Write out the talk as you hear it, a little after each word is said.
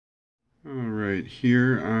Alright,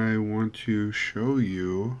 here I want to show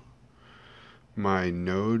you my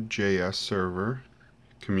Nodejs server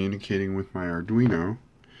communicating with my Arduino,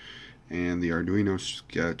 and the Arduino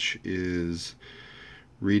sketch is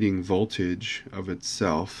reading voltage of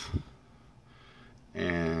itself,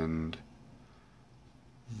 and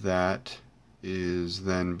that is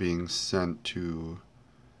then being sent to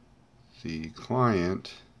the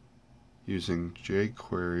client using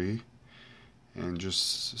jQuery. And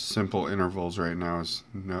just simple intervals right now is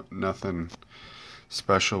nothing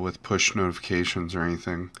special with push notifications or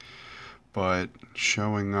anything, but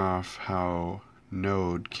showing off how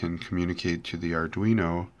Node can communicate to the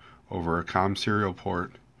Arduino over a COM serial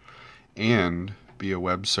port and be a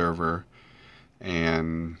web server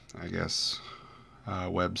and I guess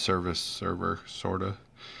web service server sorta.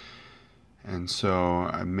 And so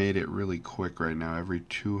I made it really quick right now. Every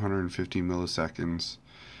 250 milliseconds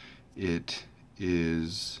it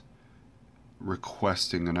is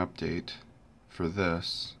requesting an update for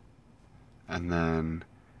this, and then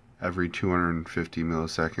every 250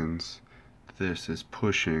 milliseconds this is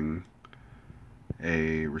pushing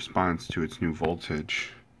a response to its new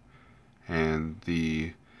voltage, and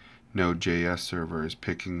the Nodejs server is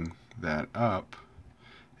picking that up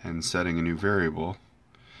and setting a new variable,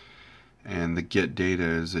 and the get data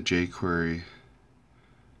is a jQuery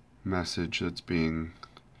message that's being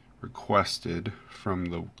requested from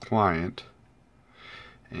the client.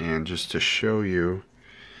 And just to show you,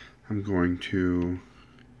 I'm going to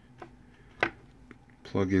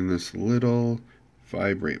plug in this little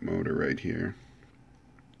vibrate motor right here.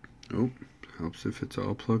 Oh, helps if it's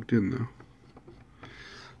all plugged in though.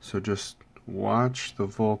 So just watch the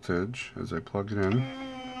voltage as I plug it in,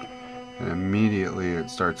 and immediately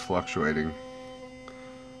it starts fluctuating,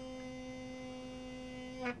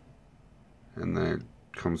 and then it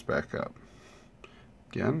comes back up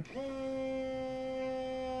again.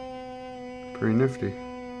 Pretty nifty.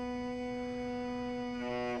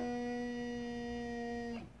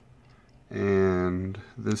 And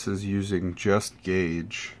this is using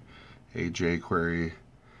justgage, a jQuery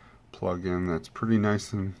plugin that's pretty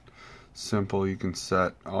nice and simple. You can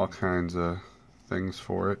set all kinds of things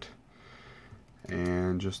for it.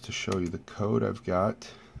 And just to show you the code I've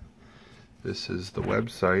got, this is the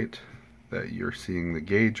website that you're seeing the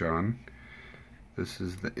gauge on. This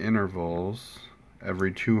is the intervals.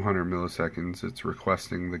 Every 200 milliseconds it's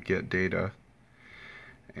requesting the get data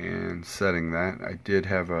and setting that. I did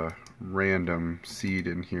have a random seed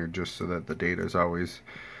in here just so that the data is always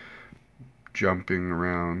jumping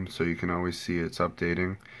around, so you can always see it's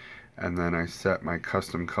updating. And then I set my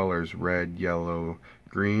custom colors: red, yellow,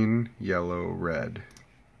 green, yellow, red,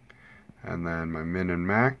 and then my min and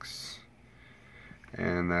max.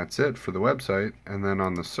 And that's it for the website. And then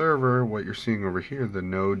on the server, what you're seeing over here, the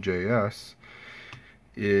Nodejs,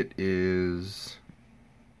 it is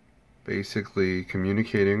basically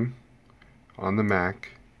communicating on the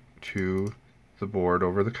Mac to the board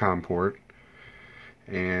over the COM port,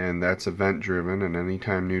 and that's event driven, and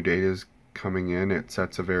anytime new data is coming in it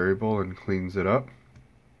sets a variable and cleans it up.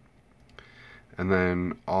 And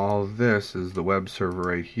then all this is the web server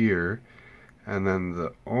right here. And then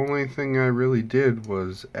the only thing I really did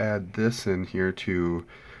was add this in here to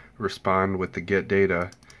respond with the get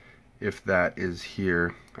data. If that is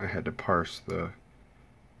here, I had to parse the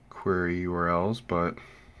query URLs, but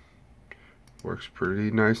works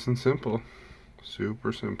pretty nice and simple.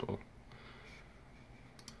 Super simple.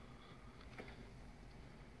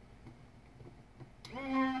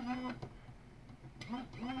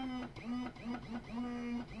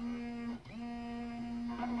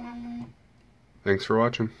 Thanks for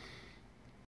watching.